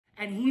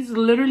And he's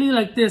literally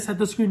like this at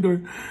the screen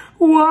door.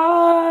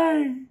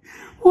 Why?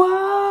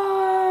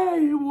 Why?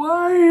 Why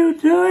are you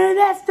doing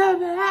this to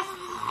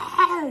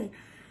me?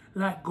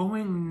 Like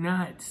going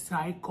nuts,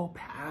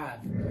 psychopath.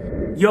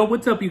 Yo,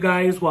 what's up, you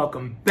guys?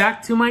 Welcome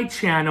back to my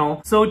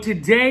channel. So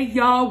today,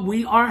 y'all,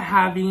 we are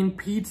having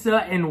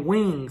pizza and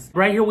wings.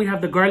 Right here, we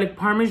have the garlic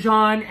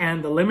parmesan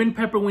and the lemon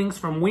pepper wings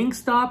from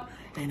Wingstop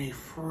and a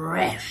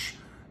fresh,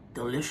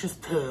 delicious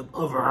tub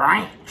of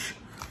ranch.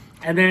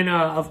 And then,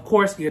 of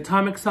course, the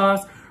atomic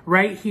sauce.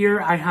 Right here,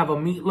 I have a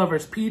Meat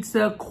Lover's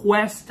Pizza.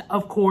 Quest,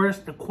 of course,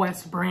 the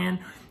Quest brand.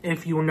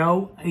 If you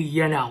know,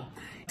 you know.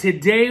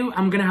 Today,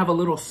 I'm going to have a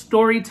little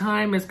story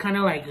time. It's kind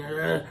of like...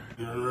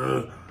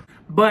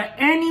 But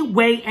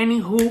anyway,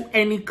 anywho,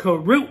 any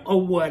karoo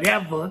or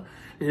whatever,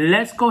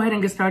 let's go ahead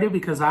and get started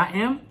because I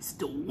am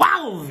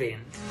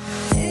starving.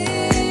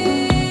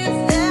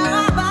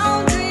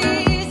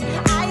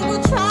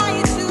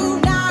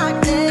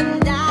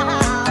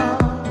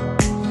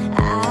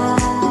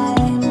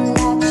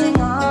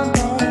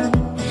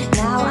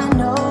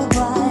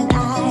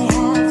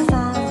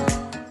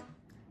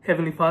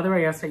 Heavenly Father,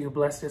 I ask that you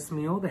bless this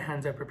meal, the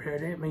hands that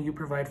prepared it. May you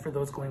provide for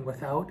those going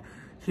without.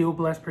 Heal,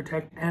 bless,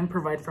 protect, and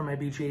provide for my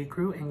BGA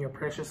crew. In your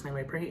precious name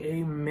I pray,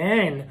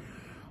 amen.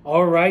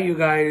 All right, you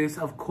guys.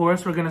 Of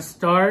course, we're going to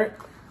start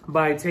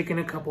by taking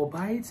a couple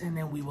bites, and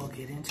then we will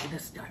get into the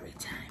story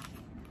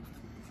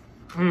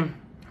time.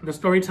 The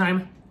story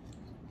time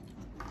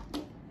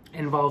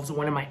involves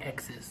one of my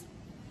exes.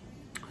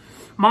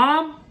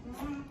 Mom,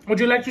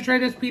 would you like to try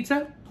this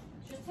pizza?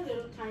 Just a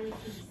little tiny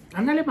piece.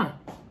 Ándale, ma.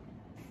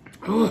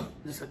 Oh,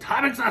 this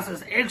atomic sauce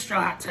is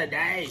extra hot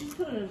today. Just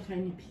put a little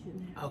tiny piece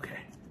in there. Okay.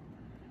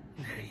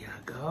 There you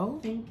go.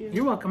 Thank you.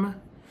 You're welcome, ma.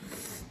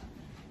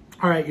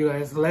 All right, you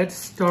guys. Let's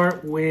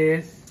start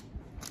with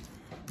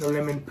the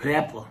lemon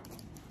pepper.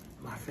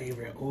 My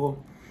favorite. Oh,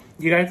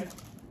 you guys.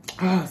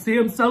 See,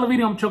 I'm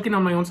salivating. I'm choking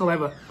on my own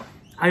saliva.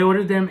 I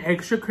ordered them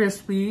extra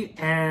crispy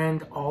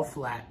and all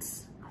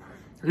flats.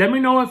 Let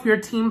me know if you're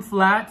team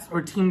flats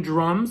or team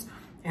drums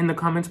in the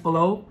comments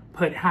below.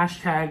 Put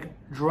hashtag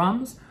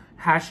drums.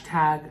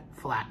 Hashtag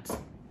flats.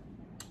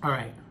 All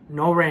right,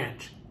 no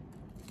ranch.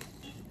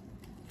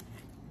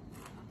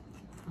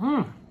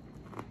 Mmm.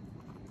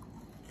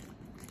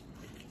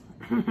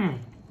 Mmm.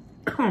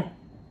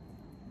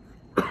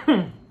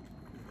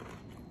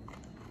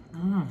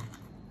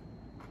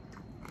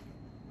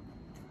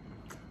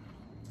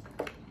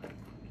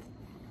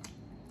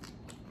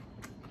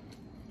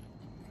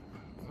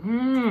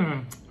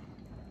 Mmm.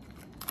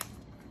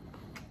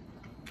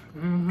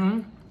 Mm-hmm.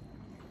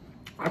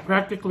 I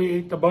practically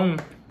ate the bone.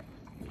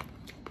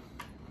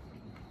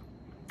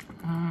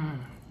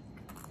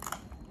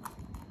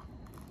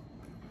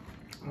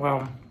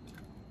 Wow.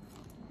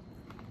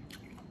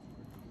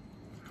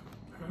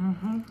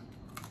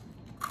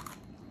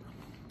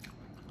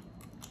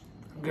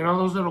 Get all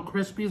those little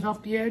crispies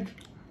off the edge.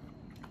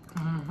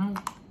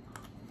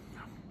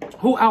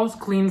 Who else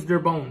cleans their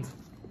bones?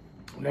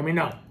 Let me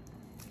know.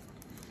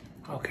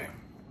 Okay.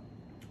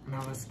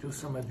 Now let's do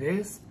some of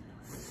this.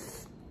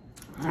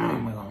 We're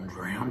gonna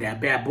drown that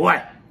bad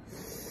boy.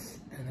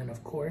 And then,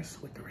 of course,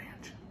 with the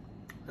ranch.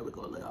 There we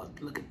go.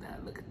 Look at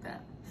that. Look at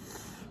that.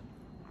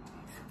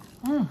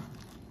 Mmm.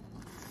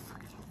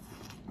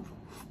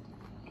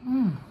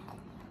 Mmm.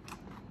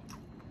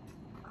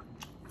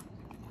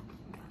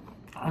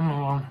 I don't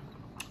know.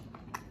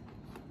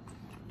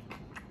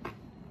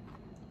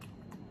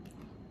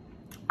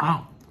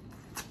 Ow.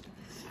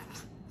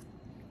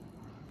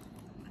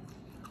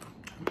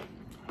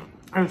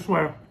 I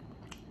swear.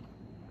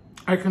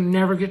 I can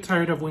never get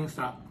tired of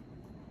Wingstop.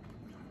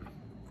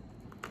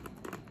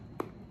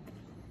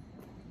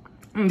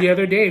 And the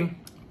other day,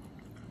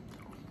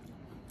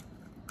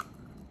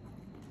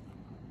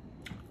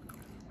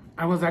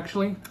 I was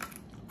actually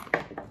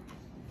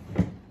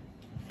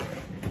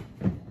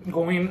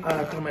going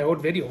through my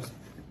old videos.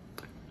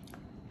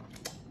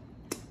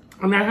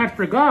 And I had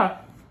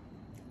forgot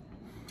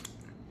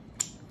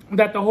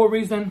that the whole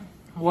reason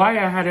why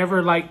I had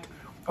ever liked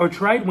or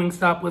tried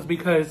Wingstop was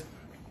because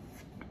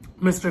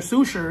Mr.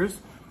 Sushers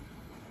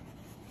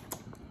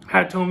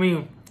had told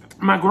me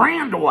my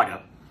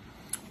granddaughter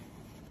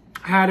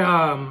had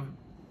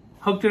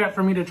hooked it up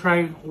for me to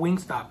try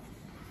Wingstop.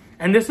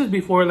 And this is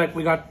before like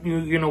we got,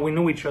 you know, we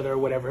knew each other or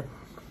whatever.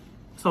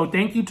 So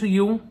thank you to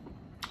you,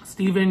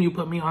 Steven. You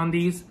put me on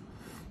these.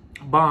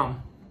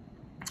 Bomb.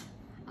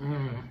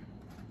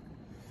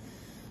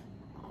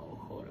 Oh,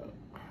 hold up.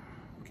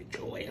 Get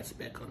your ass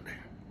back on there.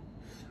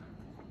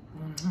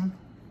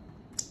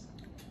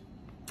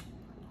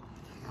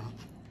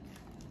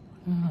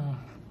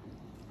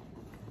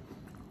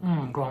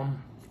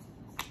 Gum.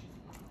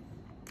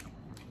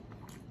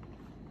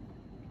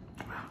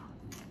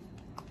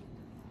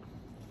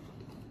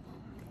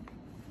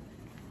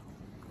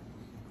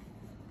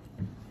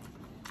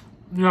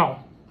 No.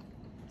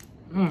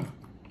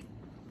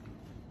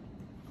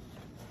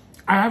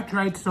 I have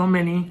tried so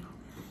many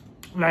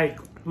like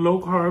low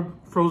carb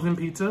frozen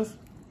pizzas.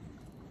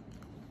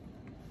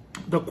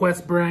 The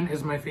Quest brand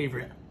is my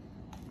favorite.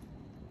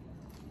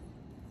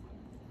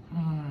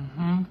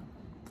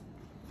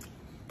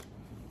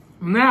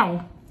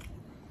 Now,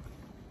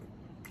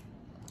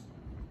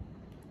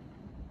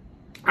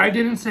 I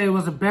didn't say it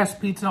was the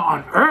best pizza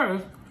on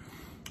earth,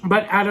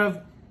 but out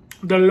of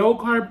the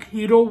low-carb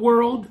keto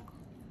world,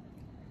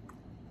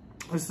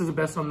 this is the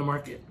best on the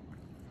market.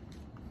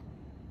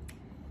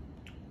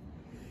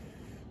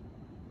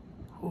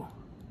 Oh.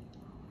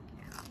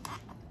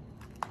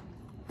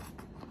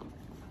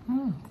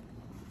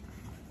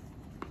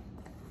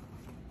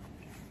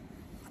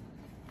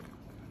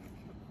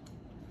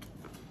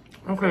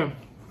 Okay.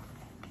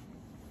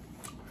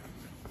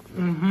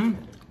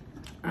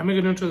 Let me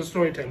get into the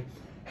story time.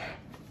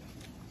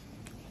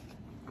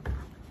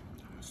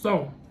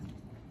 So,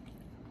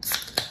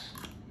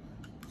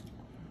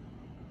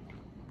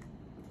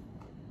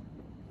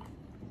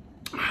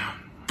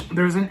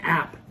 there's an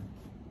app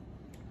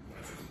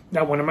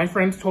that one of my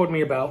friends told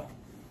me about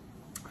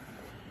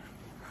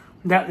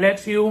that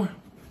lets you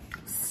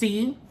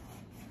see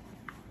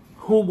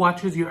who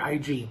watches your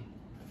IG.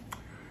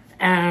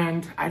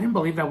 And I didn't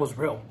believe that was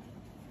real.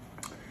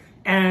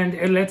 And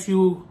it lets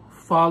you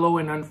follow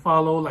and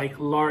unfollow like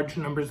large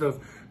numbers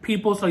of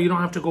people, so you don't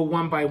have to go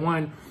one by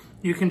one.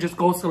 You can just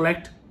go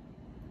select,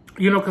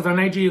 you know, because on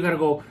IG you gotta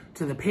go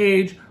to the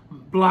page,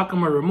 block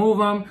them or remove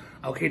them.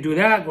 Okay, do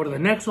that, go to the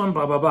next one,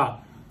 blah, blah, blah.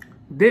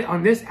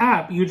 On this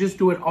app, you just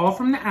do it all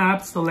from the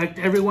app, select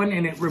everyone,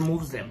 and it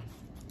removes them.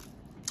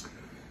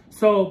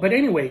 So, but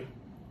anyway,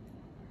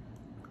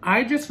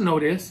 I just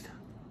noticed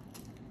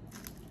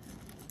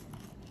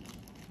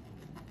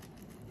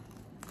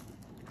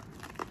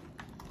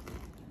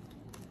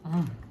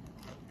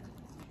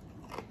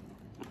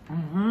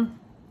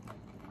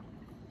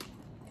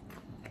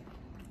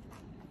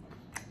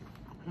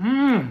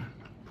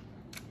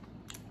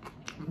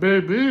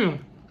baby.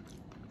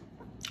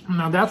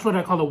 Now that's what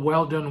I call a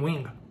well done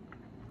wing.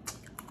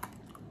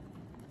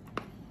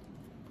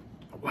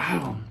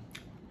 Wow.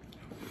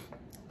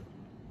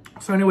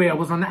 So anyway, I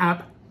was on the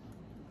app,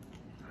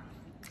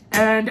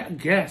 and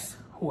guess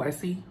who I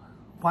see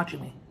watching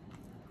me?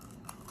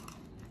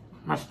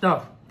 My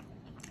stuff.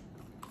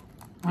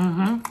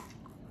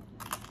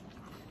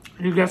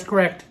 You guessed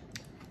correct.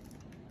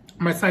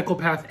 My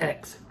psychopath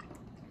ex.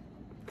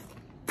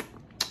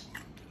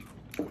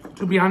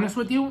 To be honest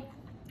with you,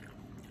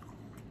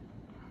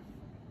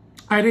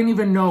 I didn't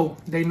even know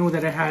they knew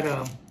that I had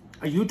a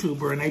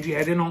YouTube or an IG. I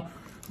didn't know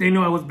they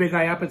knew I was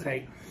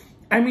Bigguyappetite.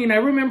 I mean, I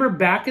remember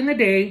back in the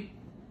day,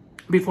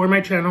 before my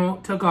channel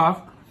took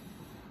off,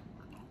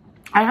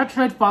 I had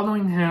tried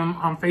following him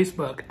on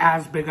Facebook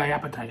as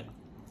Bigguyappetite.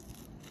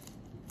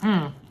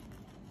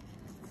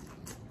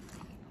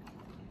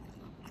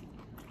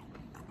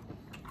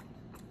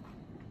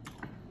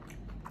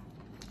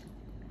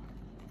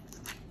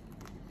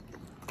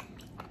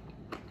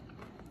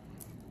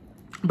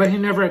 But he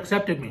never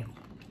accepted me.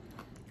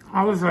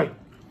 I was like,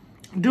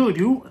 dude,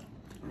 you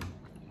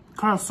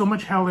caused so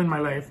much hell in my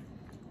life,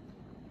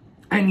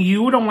 and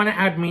you don't want to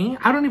add me?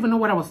 I don't even know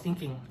what I was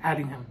thinking,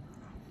 adding him.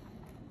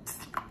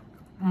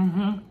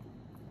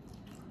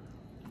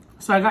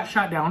 So I got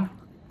shot down.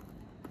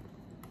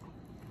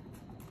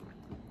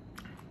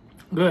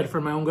 Good, for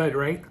my own good,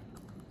 right?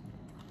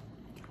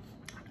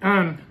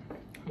 Well,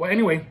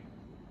 anyway,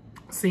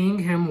 seeing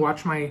him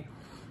watch my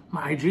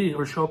IG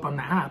or show up on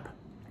the app,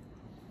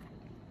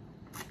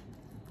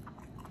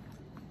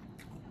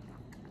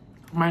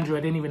 mind you, I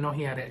didn't even know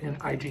he had it in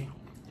IG.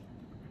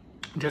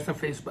 Just a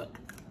Facebook.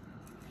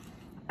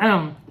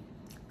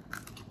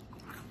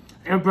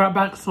 It brought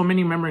back so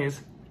many memories.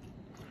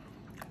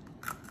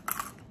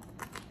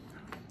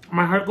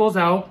 My heart goes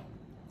out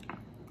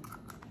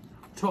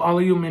to all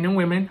of you men and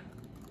women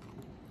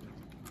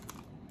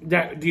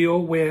that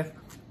deal with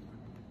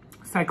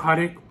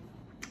psychotic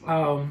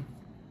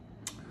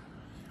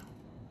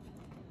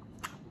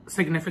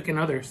significant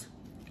others.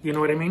 You know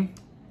what I mean?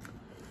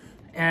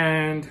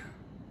 And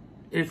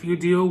if you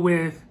deal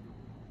with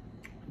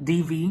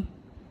DV,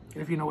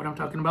 if you know what I'm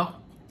talking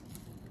about,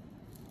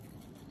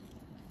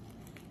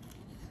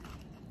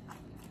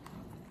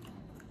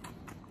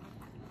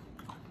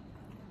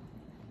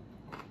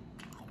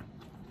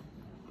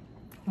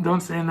 don't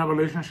stay in that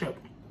relationship.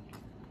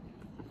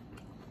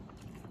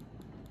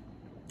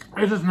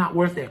 It's just not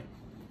worth it.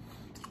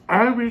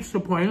 I reached the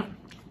point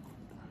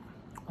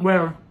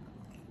where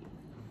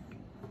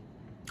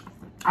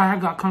I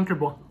got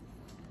comfortable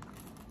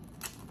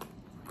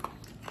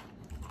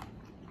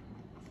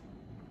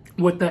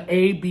with the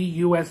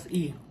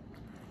ABUSE.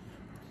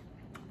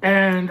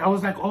 And I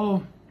was like,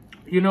 oh,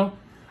 you know,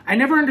 I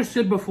never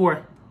understood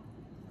before,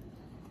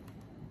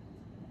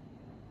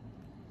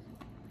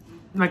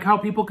 like, how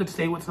people could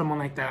stay with someone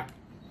like that.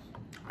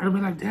 I'd be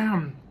like,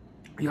 damn,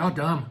 y'all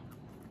dumb.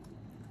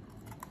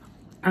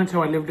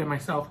 Until I lived it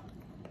myself.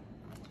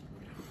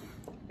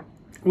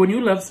 When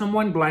you love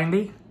someone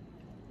blindly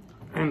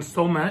and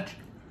so much,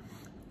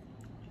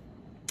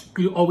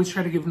 you always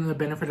try to give them the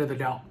benefit of the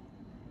doubt.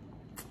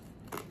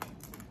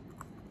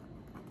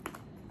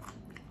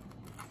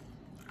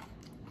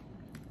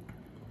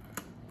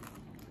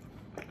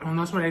 And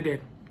that's what I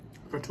did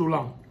for too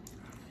long.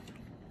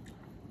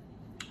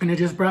 And it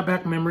just brought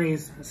back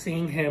memories,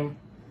 seeing him,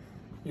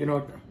 you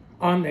know,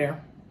 on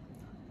there.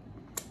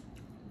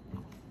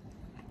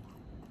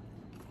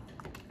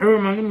 It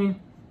reminded me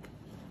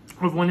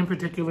of one in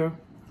particular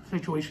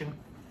situation.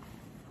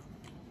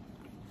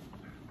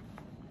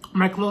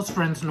 My close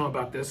friends know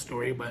about this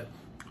story, but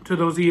to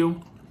those of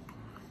you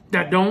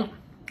that don't,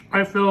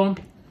 I feel,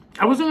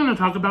 I wasn't going to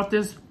talk about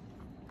this.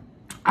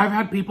 I've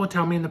had people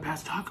tell me in the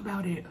past, talk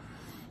about it.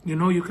 You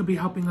know, you could be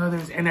helping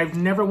others. And I've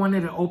never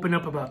wanted to open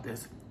up about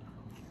this.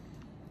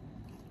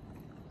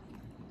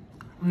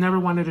 Never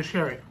wanted to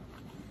share it.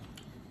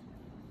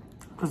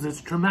 Because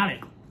it's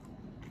traumatic.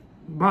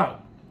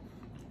 But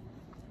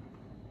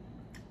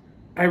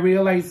I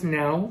realize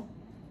now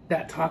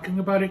that talking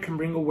about it can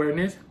bring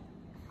awareness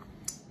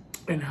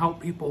and help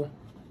people,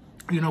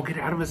 you know, get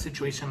out of a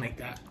situation like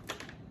that.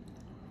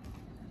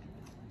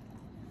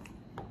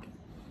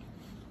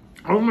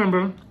 I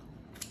remember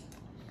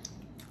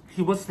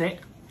he was sick,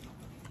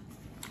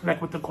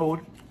 like with the cold.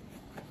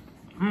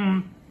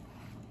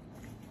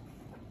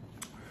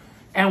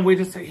 And we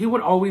just, he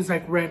would always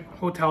like rent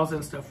hotels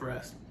and stuff for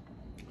us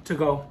to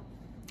go,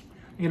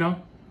 you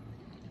know,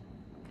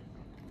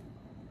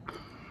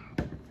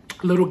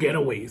 little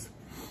getaways.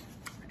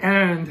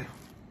 And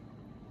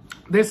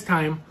this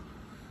time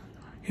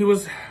he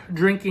was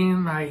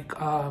drinking like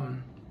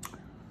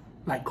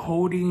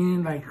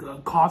codeine, like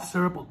cough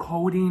syrup with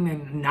codeine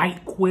and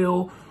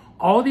NyQuil,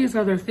 all these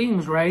other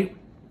things, right?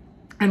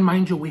 And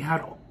mind you, we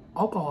had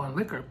alcohol and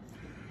liquor.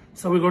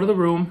 So we go to the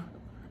room.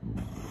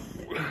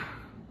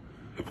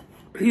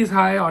 He's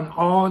high on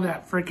all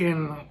that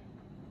freaking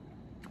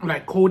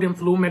like cold and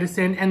flu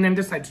medicine, and then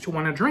decides to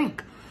want to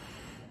drink.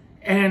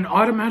 And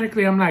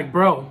automatically I'm like,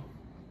 bro,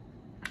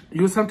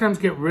 you sometimes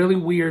get really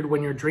weird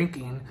when you're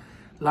drinking.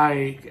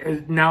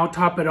 Like, now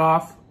top it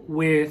off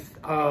with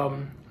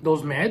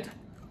those meds.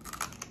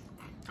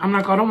 I'm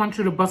like, I don't want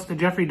you to bust a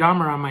Jeffrey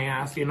Dahmer on my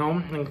ass, you know?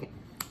 And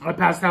I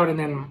passed out and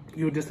then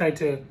you decide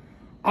to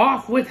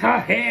off with her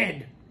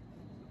head.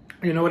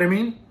 You know what I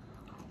mean?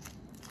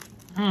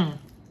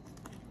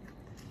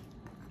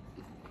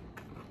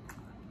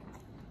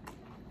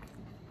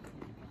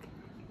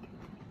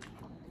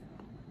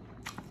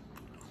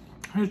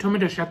 He told me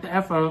to shut the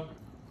F up.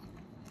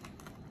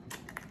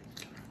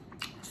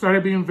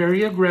 Started being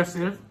very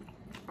aggressive,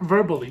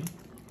 verbally.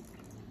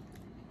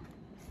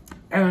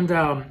 And,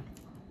 I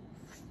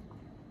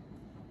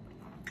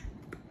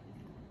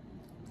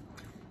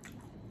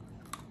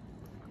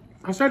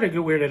started to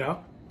get weirded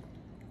out.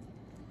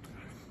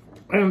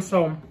 And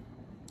so,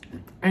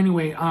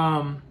 anyway,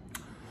 I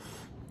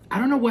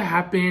don't know what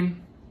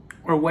happened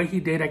or what he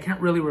did. I can't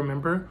really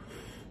remember.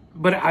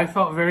 But I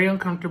felt very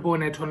uncomfortable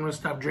and I told him to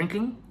stop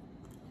drinking.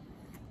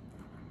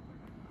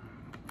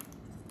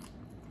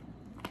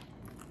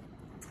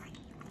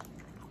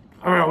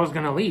 Or I was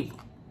gonna leave.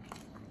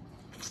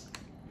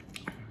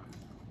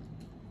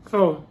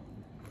 So,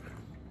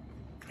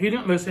 he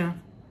didn't listen.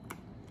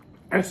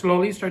 I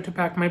slowly start to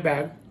pack my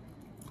bag.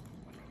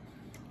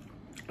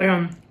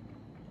 And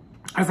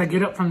as I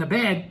get up from the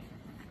bed,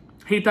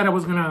 he thought I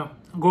was gonna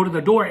go to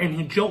the door and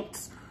he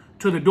jolts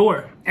to the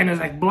door and is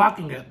like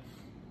blocking it.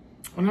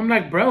 And I'm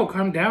like, bro,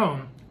 calm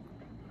down.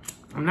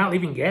 I'm not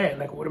leaving yet.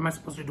 Like, what am I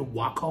supposed to do?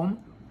 Walk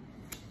home?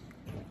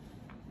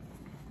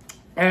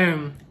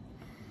 And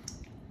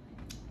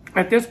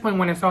at this point,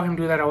 when I saw him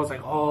do that, I was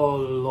like, oh,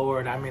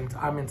 Lord, I'm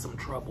in some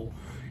trouble.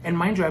 And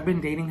mind you, I've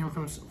been dating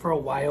him for a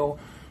while,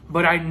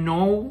 but I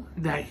know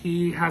that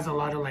he has a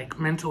lot of, like,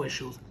 mental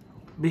issues,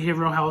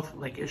 behavioral health,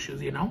 like,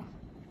 issues, you know?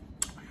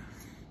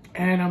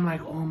 And I'm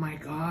like, oh, my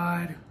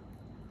God.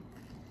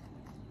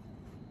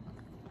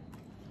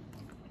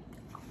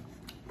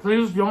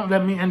 Please don't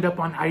let me end up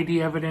on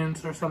ID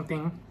evidence or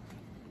something.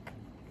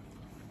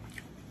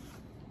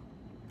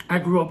 I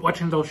grew up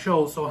watching those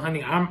shows, so,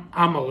 honey,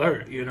 I'm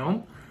alert, you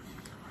know?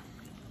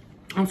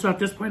 And so at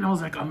this point, I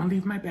was like, I'm gonna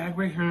leave my bag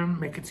right here,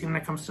 make it seem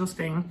like I'm still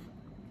staying.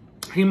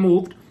 He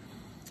moved,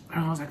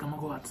 and I was like, I'm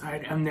gonna go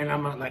outside, and then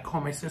I'm gonna like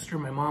call my sister,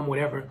 my mom,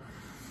 whatever.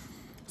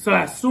 So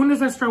as soon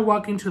as I start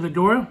walking to the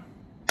door,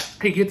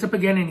 he gets up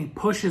again and he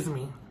pushes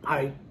me.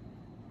 I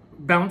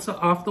bounce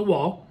off the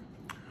wall,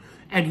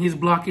 and he's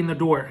blocking the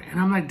door. And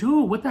I'm like,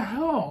 dude, what the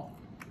hell?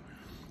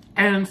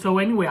 And so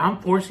anyway,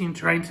 I'm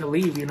trying to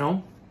leave, you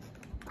know?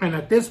 And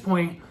at this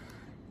point,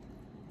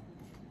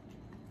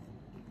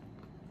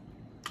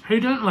 he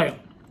didn't, like,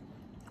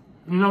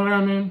 you know what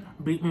I mean?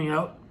 Beat me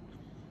up.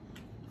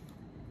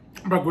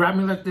 But grabbed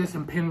me like this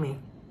and pinned me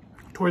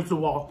towards the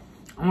wall.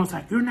 I was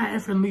like, you're not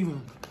effing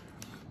leaving.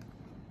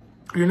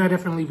 You're not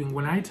effing leaving.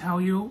 When I tell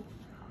you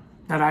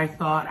that I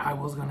thought I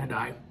was gonna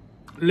die.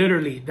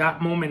 Literally,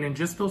 that moment, in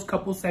just those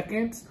couple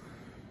seconds,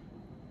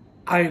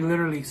 I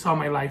literally saw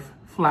my life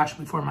flash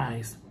before my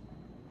eyes.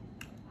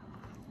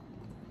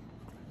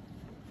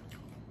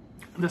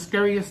 The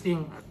scariest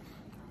thing,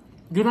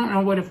 you don't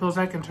know what it feels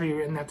like until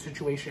you're in that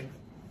situation.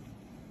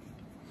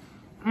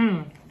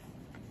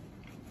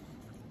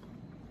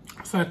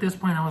 So at this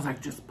point, I was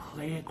like, just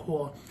play it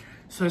cool.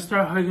 So I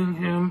started hugging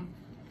him,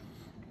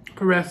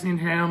 caressing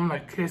him,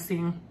 like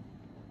kissing,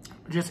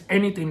 just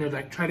anything to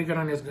like try to get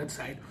on his good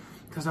side.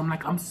 Because I'm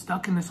like, I'm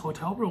stuck in this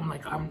hotel room.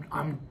 Like,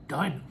 I'm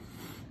done.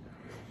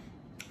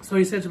 So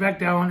he sits back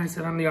down. I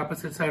sit on the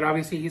opposite side.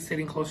 Obviously, he's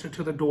sitting closer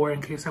to the door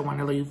in case I want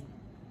to leave.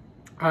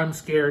 I'm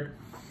scared.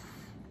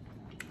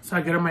 So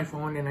I get on my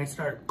phone and I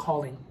start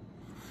calling.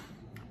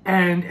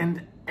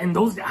 And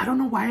those, I don't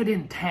know why I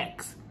didn't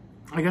text.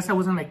 I guess I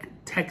wasn't like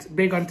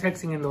big on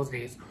texting in those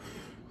days.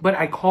 But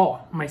I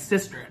call my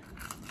sister.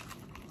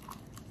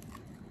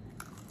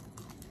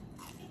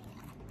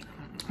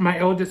 My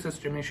eldest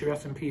sister, may she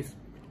rest in peace.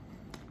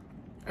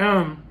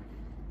 I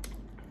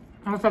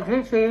was like,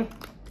 hey, Shay,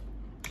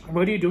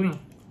 what are you doing?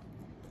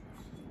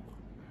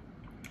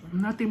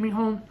 Nothing, me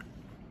home.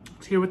 I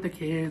was here with the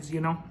kids,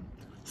 you know,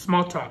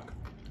 small talk.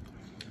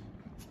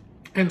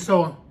 And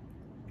so,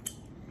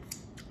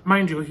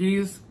 mind you,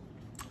 he's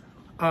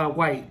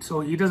white, so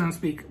he doesn't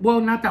speak,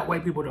 well, not that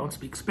white people don't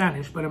speak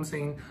Spanish, but I'm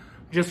saying,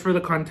 just for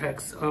the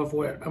context of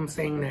what I'm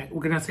saying next,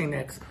 we're gonna say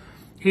next,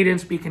 he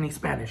didn't speak any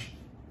Spanish.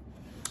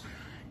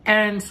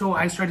 And so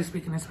I started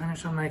speaking in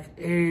Spanish. I'm like,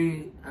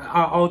 hey,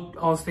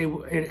 I'll say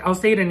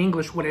it in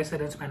English what I said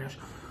in Spanish.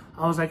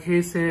 I was like,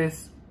 hey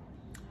sis,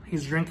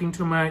 he's drinking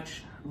too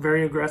much,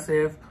 very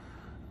aggressive,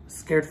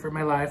 scared for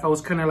my life. I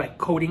was kind of like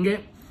coding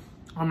it.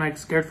 I'm like,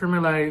 scared for my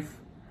life.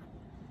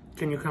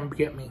 Can you come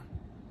get me?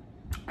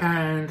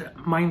 And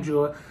mind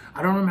you,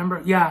 I don't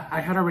remember. Yeah,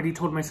 I had already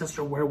told my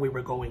sister where we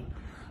were going.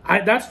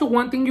 That's the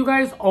one thing, you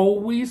guys,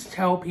 always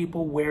tell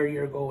people where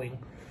you're going.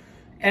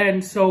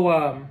 And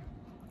so,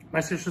 my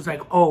sister's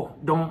like, oh,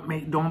 don't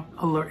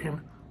alert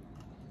him.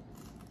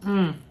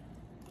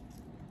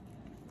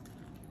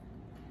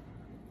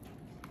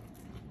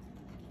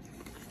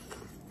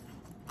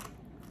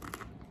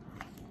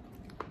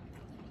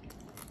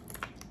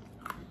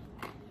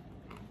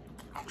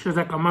 She was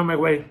like, I'm on my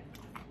way.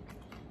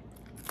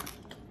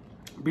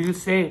 Be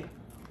safe.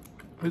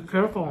 Be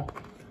careful.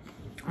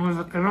 I was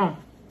like, I know.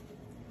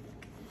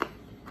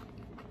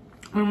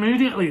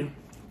 Immediately.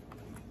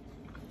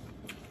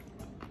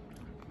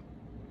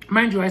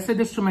 Mind you, I said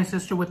this to my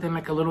sister within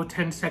like a little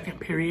 10-second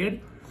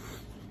period.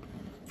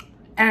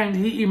 And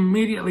he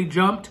immediately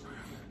jumped.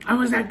 I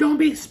was like, don't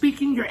be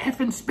speaking your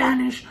effing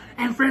Spanish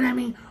in front of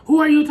me. Who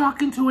are you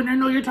talking to? And I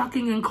know you're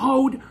talking in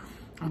code.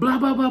 Blah,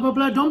 blah, blah, blah,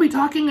 blah. Don't be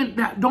talking in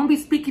that. Don't be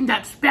speaking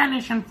that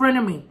Spanish in front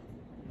of me.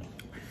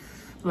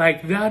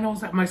 Like that. And I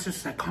was like, my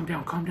sister's like, calm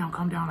down, calm down,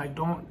 calm down. Like,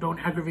 don't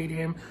aggravate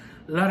him.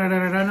 La, da, da,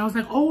 da, da. And I was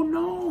like, oh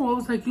no. I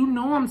was like, you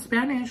know I'm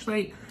Spanish.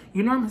 Like,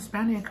 you know I'm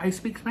Hispanic. I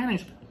speak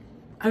Spanish.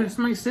 It's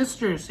my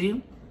sister,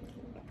 see?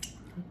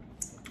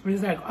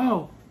 He's like,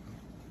 oh,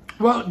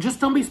 well, just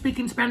don't be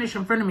speaking Spanish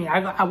in front of me.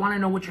 I want to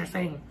know what you're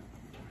saying.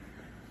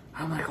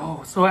 I'm like,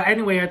 oh. So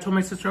anyway, I told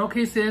my sister,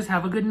 okay, sis,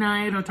 have a good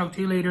night. I'll talk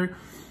to you later.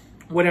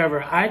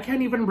 Whatever. I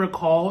can't even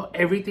recall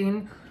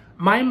everything.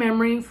 My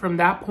memory from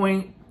that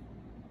point,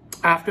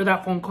 after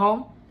that phone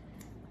call,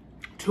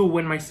 to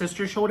when my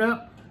sister showed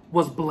up,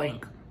 was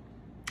blank.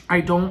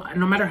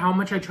 No matter how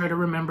much I try to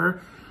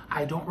remember,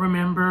 I don't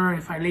remember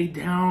if I laid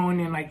down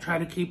and like try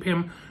to keep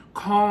him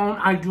calm.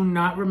 I do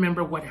not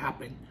remember what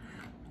happened.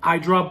 I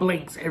draw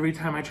blanks every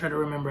time I try to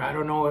remember. I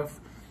don't know if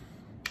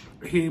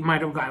he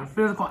might have gotten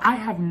physical. I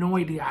have no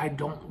idea. I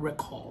don't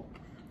recall.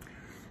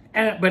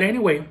 But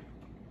anyway,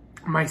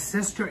 my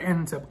sister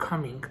ends up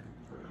coming.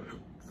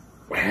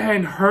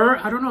 And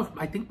I don't know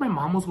I think my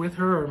mom was with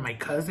her or my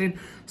cousin.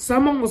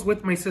 Someone was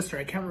with my sister.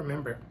 I can't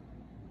remember.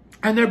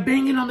 And they're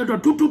banging on the door.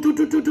 Do, do, do,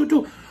 do, do, do,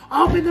 do.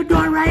 Open the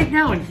door right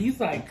now. And he's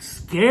like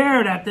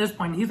scared at this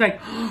point. He's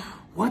like,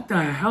 what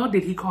the hell?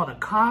 Did he call the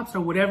cops or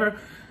whatever?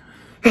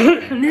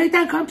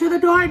 Nathan, come to the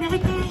door,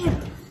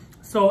 Nathan.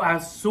 So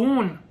as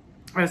soon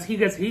as he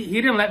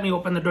didn't let me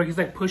open the door. He's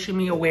like pushing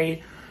me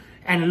away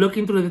and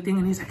looking through the thing.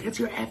 And he's like, it's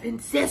your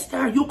effing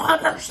sister. You called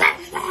her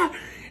sister.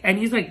 And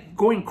he's like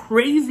going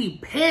crazy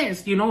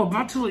pissed, you know,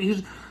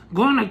 he's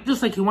going like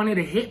this, like he wanted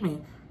to hit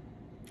me.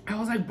 I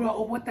was like,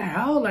 bro, what the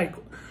hell? Like,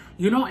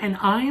 you know,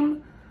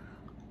 and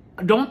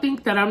don't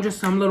think that I'm just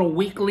some little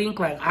weak link.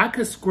 Like, I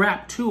could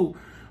scrap too,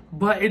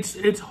 but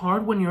it's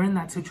hard when you're in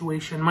that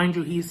situation. Mind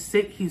you, he's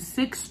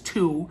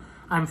 6'2",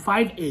 I'm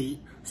 5'8",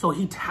 so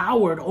he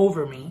towered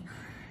over me.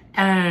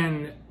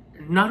 And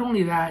not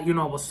only that, you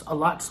know, I was a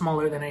lot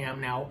smaller than I am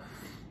now.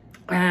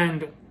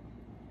 And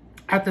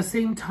at the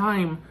same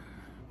time,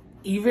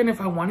 even if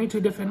I wanted to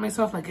defend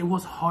myself, like, it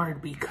was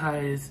hard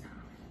because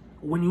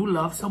when you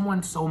love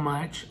someone so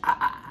much,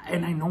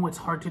 and I know it's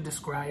hard to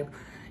describe,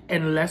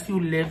 unless you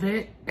live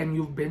it and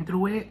you've been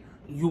through it,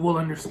 you will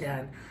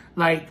understand.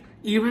 Like,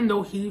 even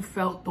though he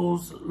felt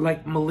those,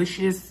 like,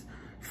 malicious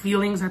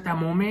feelings at that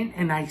moment,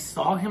 and I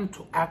saw him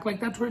to act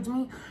like that towards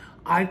me,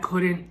 I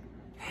couldn't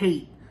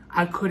hate.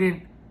 I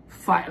couldn't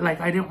fight.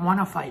 Like, I didn't want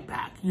to fight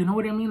back. You know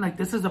what I mean? Like,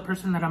 this is a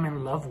person that I'm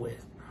in love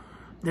with.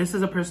 This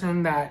is a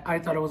person that I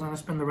thought I was going to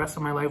spend the rest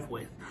of my life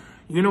with.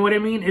 You know what I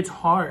mean? It's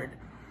hard.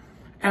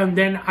 And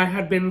then I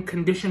had been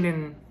conditioned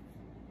in,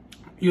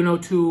 you know,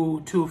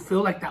 to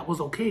feel like that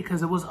was okay. Because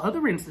there was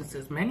other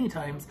instances, many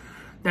times,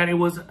 that it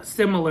was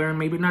similar.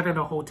 Maybe not at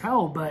a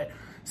hotel, but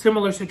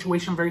similar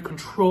situation, very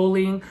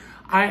controlling.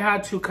 I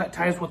had to cut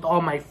ties with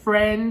all my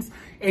friends.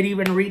 It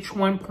even reached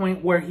one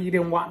point where he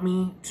didn't want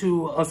me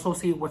to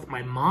associate with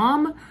my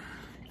mom.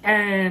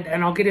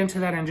 And I'll get into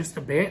that in just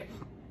a bit.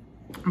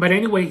 But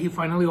anyway, he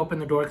finally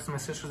opened the door because my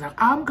sister was like,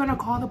 I'm going to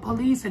call the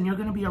police and you're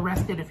going to be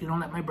arrested if you don't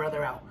let my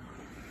brother out.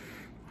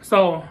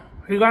 So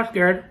he got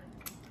scared,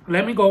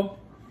 let me go.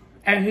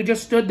 And he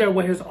just stood there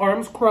with his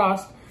arms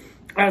crossed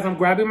as I'm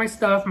grabbing my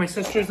stuff. My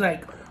sister's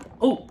like,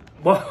 oh,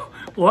 whoa,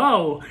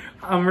 whoa.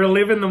 I'm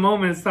reliving the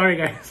moment. Sorry,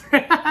 guys.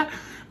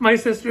 My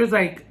sister's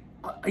like,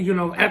 you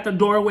know, at the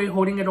doorway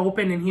holding it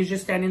open. And he's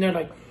just standing there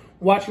like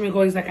watching me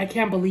go. He's like, I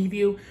can't believe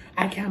you.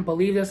 I can't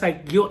believe this.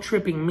 Like guilt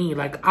tripping me.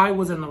 Like I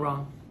was in the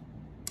wrong.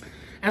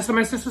 And so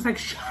my sister's like,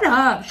 shut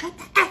up. Shut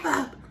the F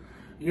up.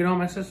 You know,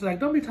 my sister's like,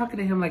 don't be talking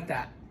to him like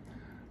that.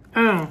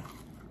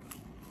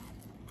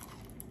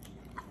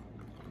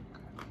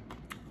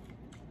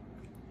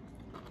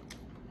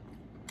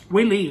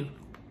 We leave.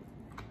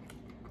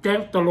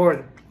 Thank the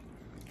Lord.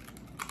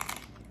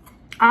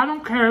 I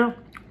don't care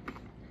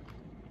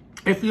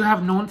if you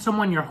have known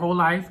someone your whole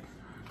life,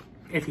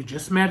 if you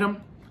just met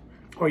them,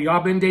 or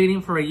y'all been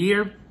dating for a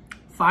year,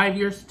 5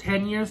 years,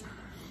 10 years.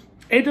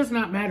 It does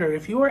not matter.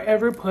 If you are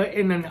ever put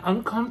in an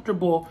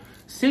uncomfortable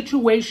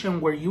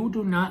situation where you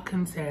do not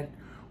consent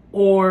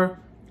or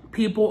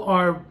people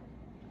are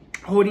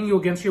holding you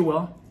against your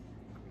will.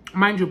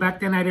 Mind you, back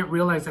then I didn't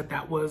realize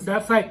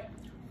that's like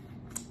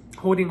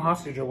holding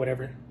hostage or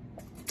whatever.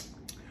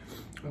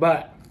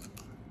 But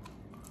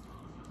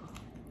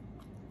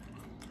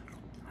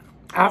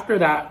after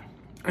that,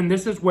 and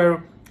this is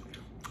where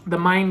the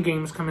mind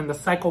games come in, the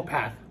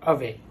psychopath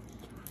of it.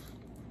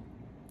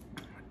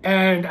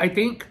 And I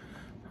think,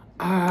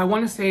 I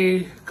want to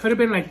say, could have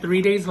been like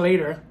 3 days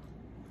later.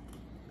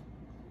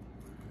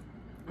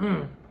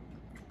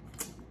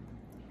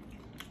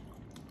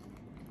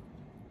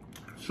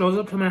 Shows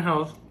up to my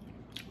house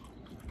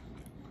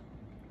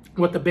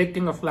with a big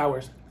thing of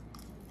flowers.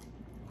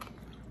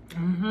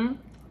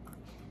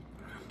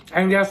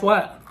 And guess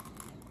what?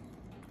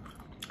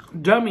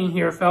 Dummy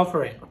here fell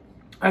for it.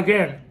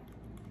 Again.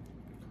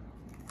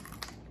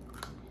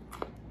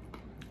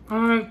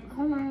 I'm like,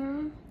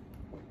 oh,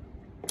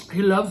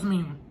 he loves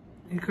me.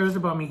 He cares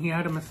about me. He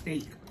had a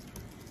mistake.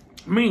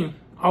 Me,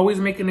 always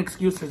making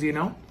excuses, you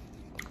know?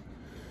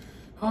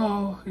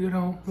 Oh, you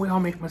know, we all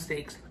make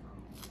mistakes.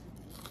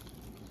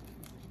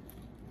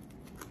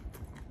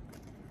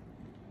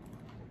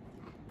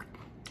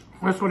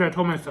 That's what I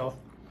told myself.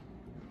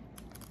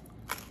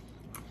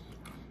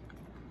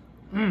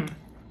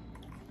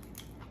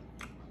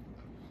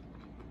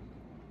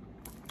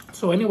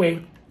 So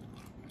anyway,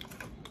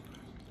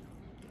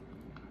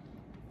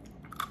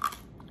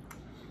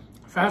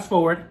 fast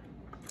forward,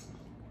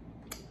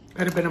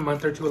 could have been a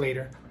month or two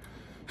later,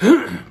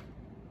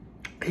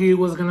 he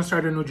was gonna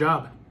start a new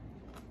job.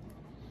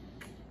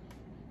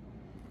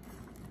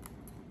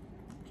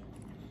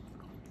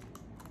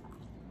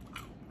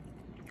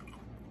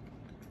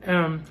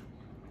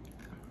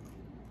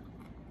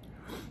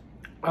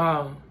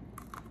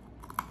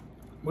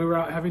 We were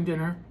out having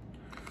dinner.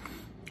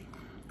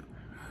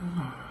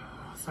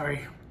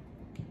 Sorry.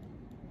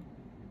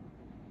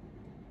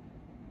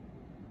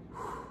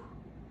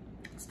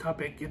 This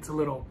topic gets a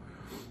little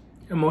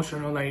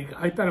emotional. Like,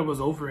 I thought it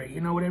was over it. You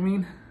know what I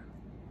mean?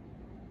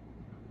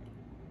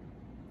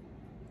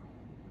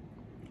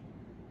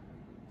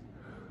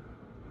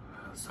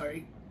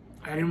 Sorry.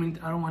 I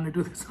don't want to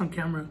do this on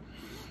camera.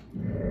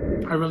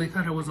 I really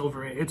thought I was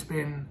over it. It's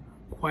been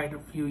quite a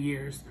few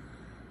years.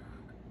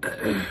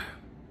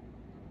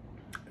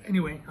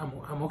 Anyway,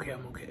 I'm okay.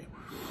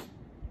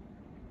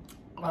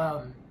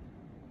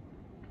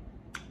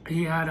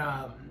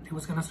 He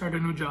was gonna start a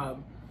new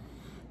job,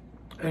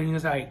 and he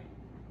was like,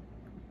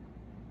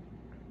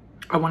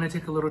 I want to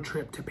take a little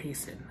trip to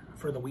Payson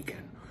for the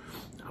weekend.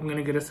 I'm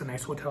gonna get us a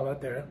nice hotel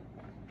out there.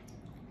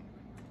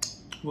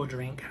 We'll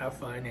drink, have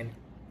fun, and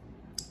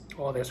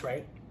all this,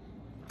 right?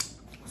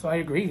 So I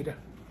agreed.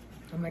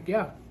 I'm like,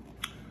 yeah.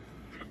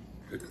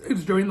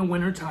 It's during the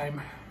winter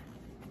time,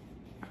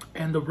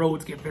 and the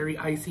roads get very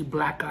icy,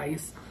 black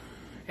ice,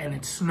 and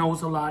it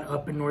snows a lot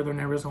up in northern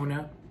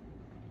Arizona.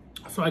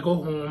 So I go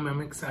home,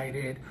 I'm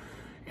excited,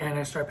 and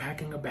I start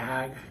packing a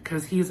bag,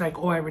 because he's like,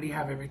 oh, I already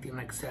have everything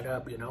like set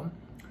up, you know?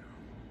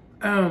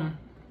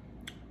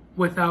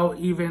 Without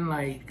even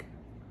like,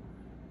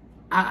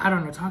 I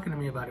don't know, talking to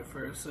me about it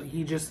first. So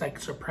he just like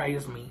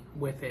surprised me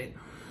with it.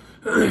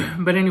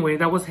 But anyway,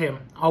 that was him,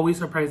 always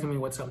surprising me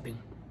with something.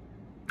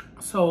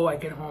 So I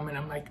get home and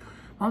I'm like,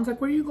 Mom's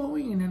like, where are you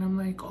going? And I'm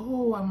like,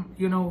 oh,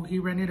 you know, he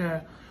rented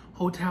a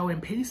hotel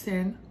in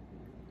Payson.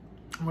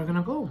 We're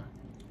gonna go.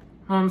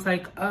 Mom's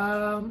like,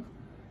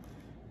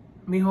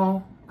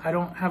 mijo, I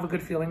don't have a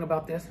good feeling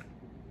about this.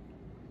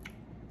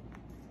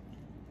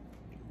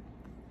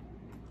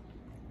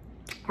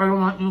 I don't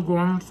want you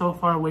going so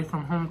far away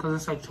from home because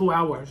it's like 2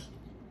 hours.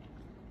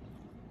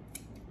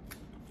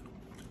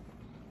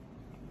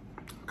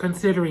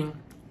 Considering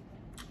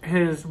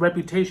his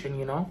reputation,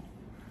 you know?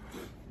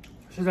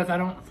 She's like, I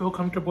don't feel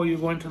comfortable you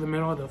going to the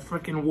middle of the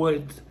freaking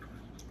woods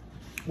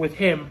with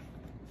him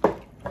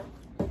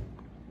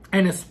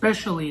And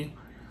especially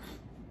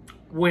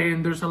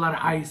when there's a lot of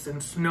ice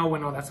and snow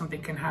and all that,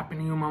 something can happen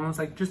to you. Mom was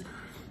like, just,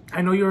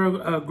 I know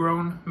you're a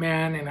grown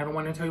man and I don't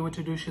want to tell you what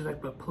to do. She's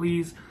like, but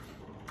please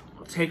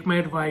take my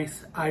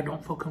advice. I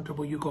don't feel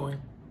comfortable you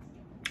going.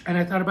 And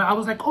I thought about it. I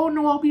was like, oh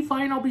no, I'll be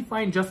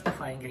fine,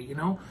 justifying it, you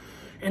know?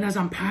 And as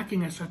I'm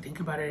packing, I start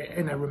thinking about it,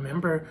 and I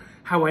remember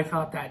how I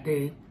felt that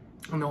day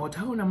in the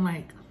hotel, and I'm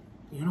like,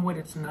 you know what,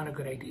 it's not a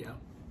good idea.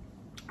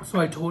 So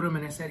I told him,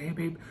 and I said, hey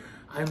babe,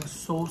 I'm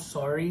so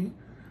sorry.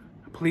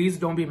 Please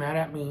don't be mad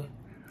at me.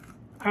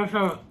 I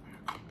said,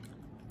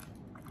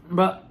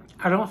 but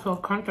I don't feel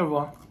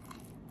comfortable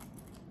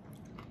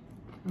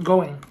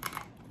going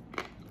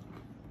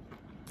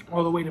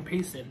all the way to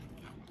Payson.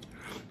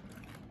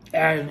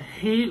 And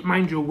he,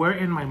 mind you, we're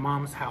in my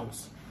mom's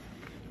house.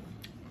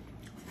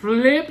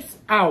 Flips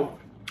out.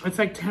 It's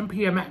like 10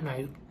 p.m. at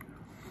night.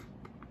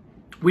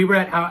 We were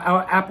at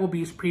our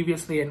Applebee's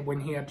previously, and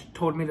when he had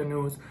told me the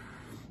news,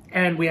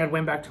 and we had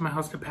went back to my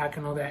house to pack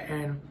and all that,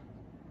 and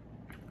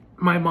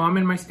my mom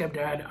and my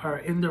stepdad are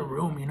in the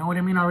room, you know what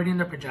I mean, already in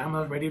their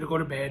pajamas, ready to go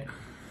to bed,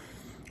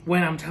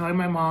 when I'm telling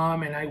my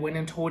mom, and I went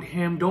and told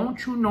him,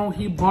 don't you know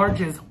he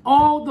barges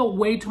all the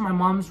way to my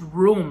mom's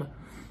room,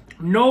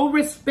 no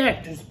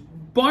respect, just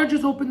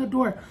barges open the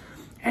door,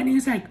 and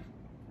he's like,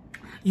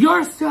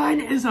 your son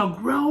is a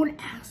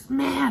grown-ass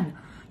man.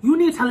 You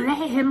need to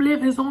let him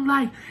live his own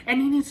life.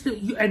 And he needs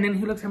to, and then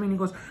he looks at me and he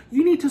goes,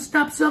 you need to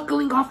stop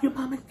suckling off your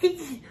mama's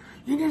feet.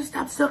 You need to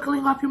stop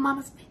suckling off your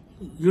mama's feet.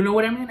 You know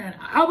what I mean? And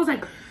I was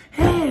like,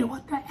 hey,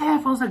 what the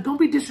F? I was like, don't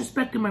be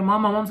disrespecting my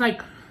mom. My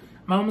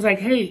mom's like,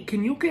 hey,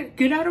 can you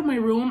get out of my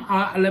room?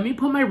 Let me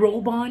put my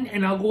robe on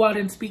and I'll go out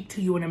and speak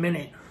to you in a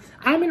minute.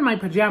 I'm in my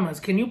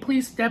pajamas. Can you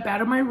please step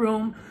out of my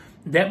room?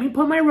 Let me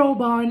put my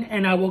robe on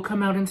and I will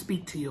come out and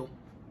speak to you.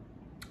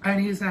 And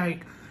he's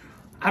like,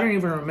 I don't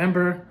even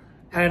remember.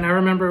 And I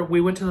remember we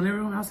went to the living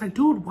room and I was like,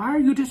 dude, why are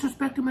you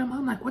disrespecting my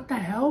mom? Like, what the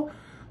hell?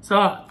 So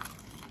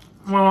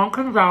my mom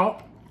comes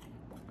out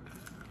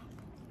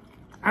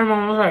and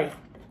mom was like,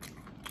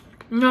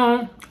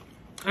 no.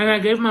 And I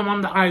gave my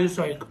mom the eyes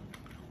like,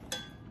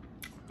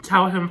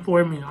 tell him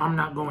for me, I'm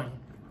not going.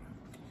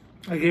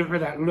 I gave her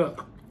that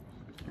look.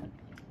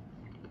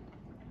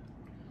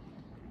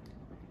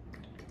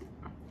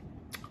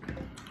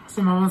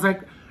 So mom was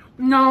like,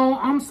 no,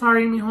 I'm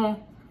sorry, mijo.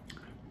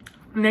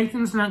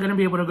 Nathan's not going to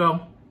be able to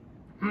go.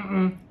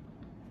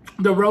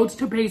 The roads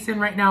to Payson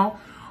right now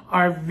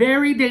are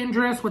very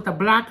dangerous with the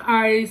black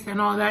ice and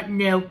all that.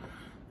 No,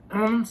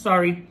 I'm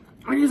sorry.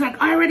 And he's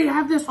like, I already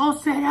have this all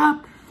set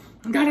up.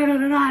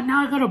 Da-da-da-da-da.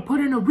 Now I got to put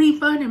in a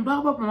refund and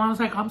blah, blah, blah. I was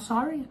like, I'm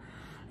sorry.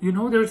 You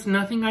know, there's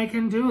nothing I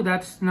can do.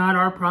 That's not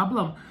our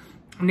problem.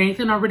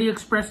 Nathan already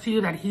expressed to you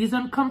that he's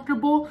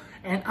uncomfortable,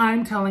 and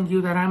I'm telling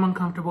you that I'm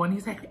uncomfortable. And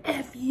he's like,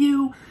 F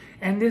you.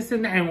 And this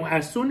and that. And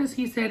as soon as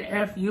he said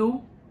F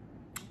you,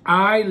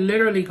 I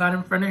literally got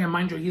in front of him.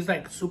 Mind you, he's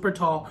like super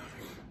tall.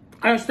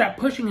 I start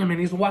pushing him and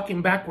he's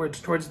walking backwards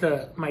towards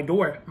my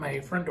door, my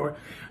front door.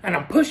 And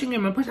I'm pushing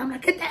him and pushing him. I'm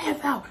like, get the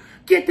F out.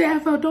 Get the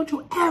F out. Don't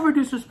you ever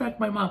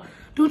disrespect my mom.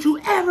 Don't you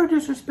ever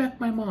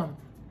disrespect my mom.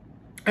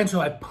 And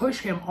so I push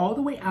him all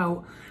the way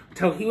out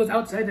until he was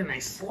outside, and I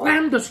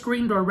slammed the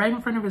screen door right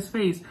in front of his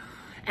face.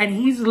 And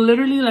he's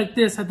literally like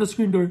this at the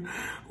screen door.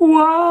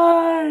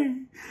 Why?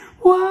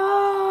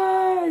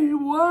 Why?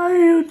 Why are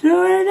you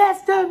doing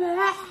this to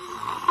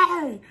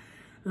me?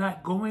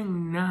 Like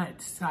going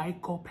nuts,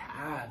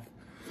 psychopath.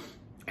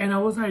 And I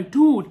was like,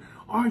 dude,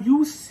 are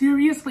you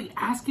seriously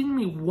asking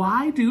me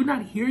why? Do you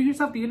not hear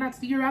yourself? Do you not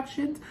see your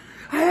actions?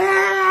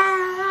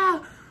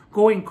 Ah!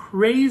 Going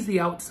crazy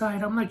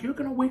outside. I'm like, you're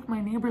gonna wake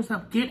my neighbors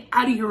up. Get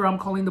out of here or I'm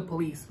calling the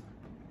police.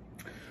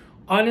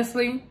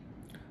 Honestly,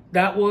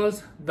 that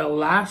was the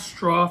last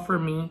straw for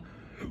me.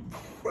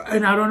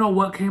 And I don't know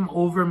what came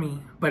over me,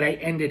 but I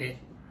ended it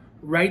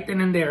right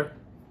then and there.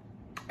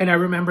 And I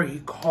remember he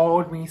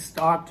called me,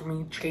 stalked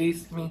me,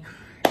 chased me,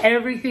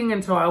 everything.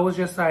 And so I was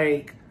just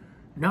like,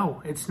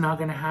 no, it's not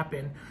going to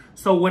happen.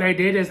 So what I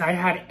did is I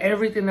had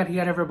everything that he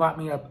had ever bought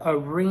me, a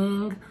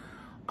ring,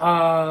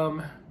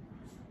 a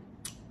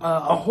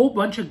whole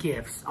bunch of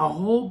gifts,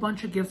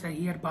 that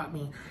he had bought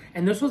me.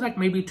 And this was like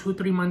maybe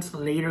 2-3 months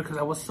later, because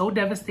I was so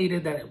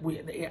devastated that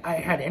I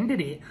had ended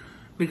it.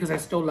 Because I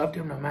still loved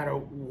him no matter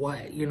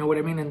what, you know what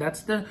I mean? And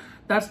that's the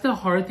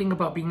hard thing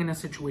about being in a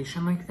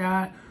situation like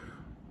that,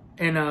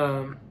 and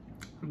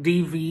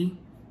DV,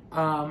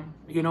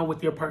 you know,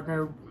 with your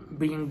partner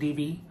being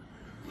DV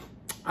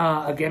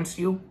against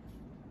you,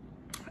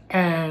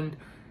 and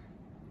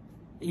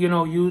you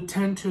know, you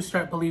tend to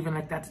start believing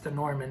like that's the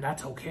norm and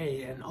that's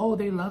okay, and oh,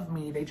 they love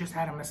me, they just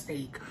had a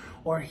mistake,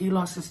 or he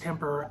lost his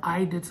temper, or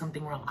I did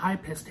something wrong, I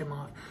pissed him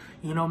off,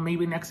 you know,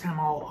 maybe next time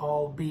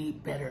I'll be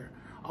better.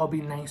 I'll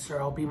be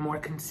nicer, I'll be more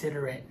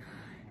considerate.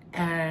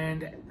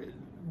 And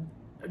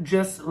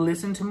just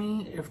listen to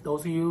me, if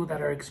those of you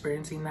that are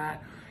experiencing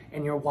that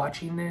and you're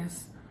watching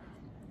this,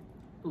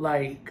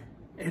 like,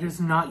 it is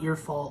not your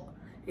fault.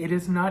 It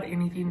is not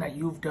anything that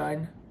you've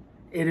done.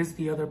 It is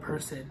the other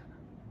person.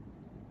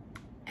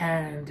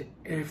 And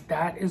if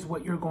that is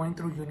what you're going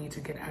through, you need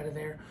to get out of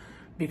there,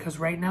 because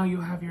right now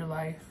you have your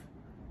life.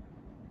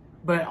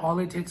 But all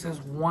it takes is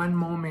one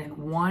moment,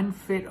 one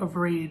fit of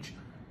rage,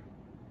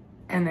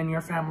 and then your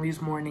family's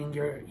mourning,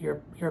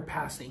 you're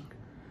passing.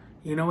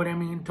 You know what I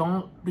mean?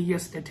 Don't be a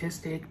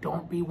statistic.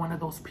 Don't be one of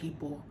those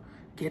people.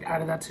 Get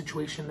out of that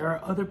situation. There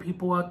are other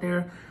people out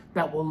there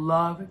that will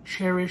love,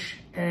 cherish,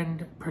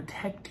 and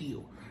protect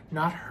you,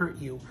 not hurt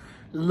you.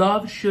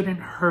 Love shouldn't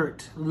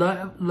hurt.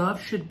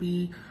 Love should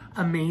be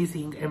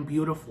amazing and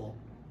beautiful.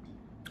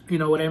 You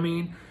know what I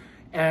mean?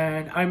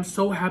 And I'm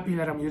so happy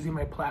that I'm using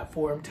my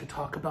platform to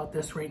talk about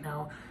this right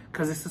now,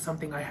 because this is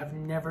something I have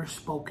never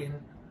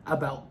spoken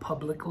about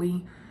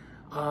publicly.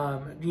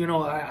 You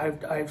know,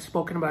 I've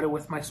spoken about it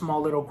with my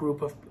small little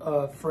group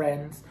of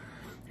friends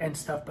and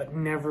stuff, but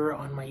never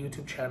on my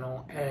YouTube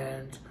channel.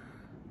 And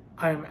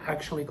I'm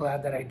actually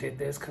glad that I did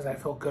this, because I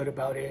feel good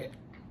about it.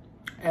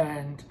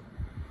 And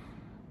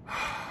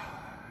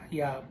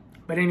yeah,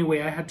 but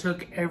anyway, I had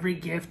took every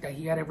gift that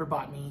he had ever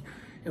bought me.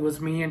 It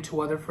was me and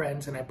 2 other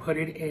friends, and I put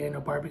it in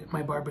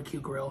my barbecue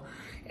grill,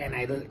 and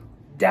I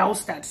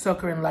doused that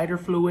sucker in lighter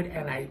fluid,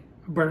 and I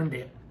burned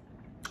it.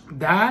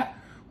 That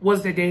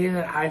was the day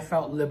that I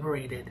felt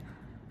liberated.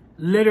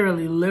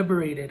 Literally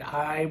liberated.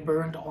 I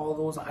burned all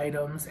those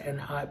items and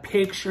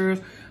pictures.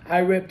 I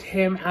ripped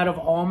him out of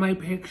all my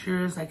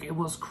pictures. Like, it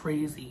was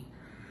crazy.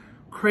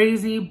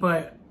 Crazy,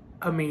 but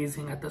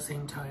amazing at the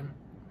same time.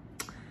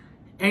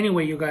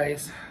 Anyway, you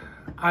guys,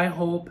 I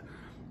hope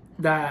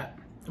that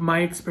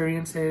my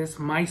experiences,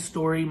 my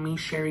story, me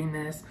sharing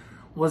this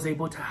was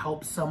able to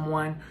help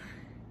someone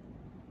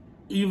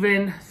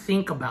even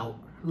think about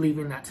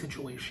leaving that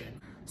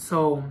situation.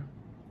 So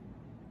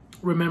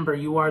remember,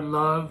 you are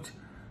loved,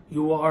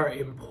 you are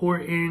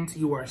important,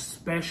 you are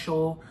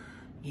special.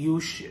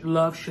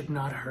 Love should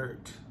not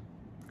hurt.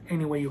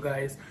 Anyway, you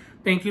guys,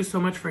 thank you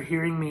so much for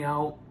hearing me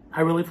out.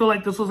 I really feel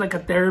like this was like a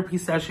therapy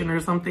session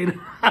or something.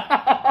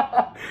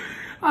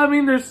 I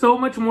mean, there's so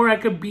much more. I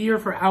could be here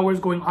for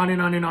hours going on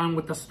and on and on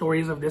with the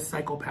stories of this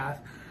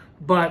psychopath.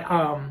 But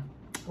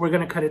we're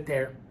going to cut it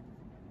there.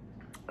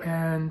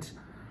 And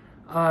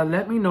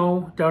let me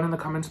know down in the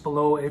comments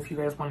below if you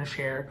guys want to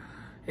share,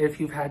 if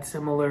you've had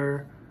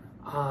similar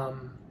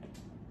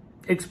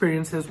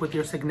experiences with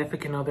your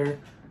significant other.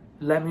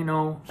 Let me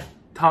know.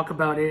 Talk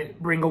about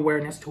it. Bring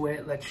awareness to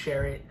it. Let's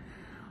share it.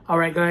 All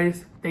right,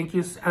 guys. Thank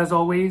you. As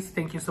always,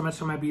 thank you so much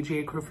to my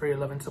BGA crew for your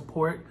love and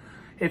support.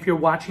 If you're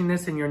watching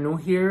this and you're new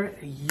here,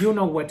 you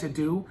know what to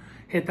do.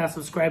 Hit that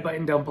subscribe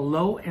button down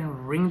below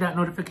and ring that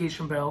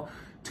notification bell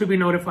to be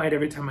notified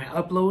every time I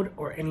upload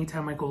or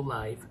anytime I go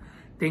live.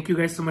 Thank you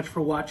guys so much for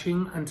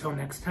watching. Until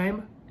next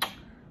time,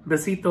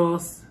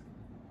 besitos.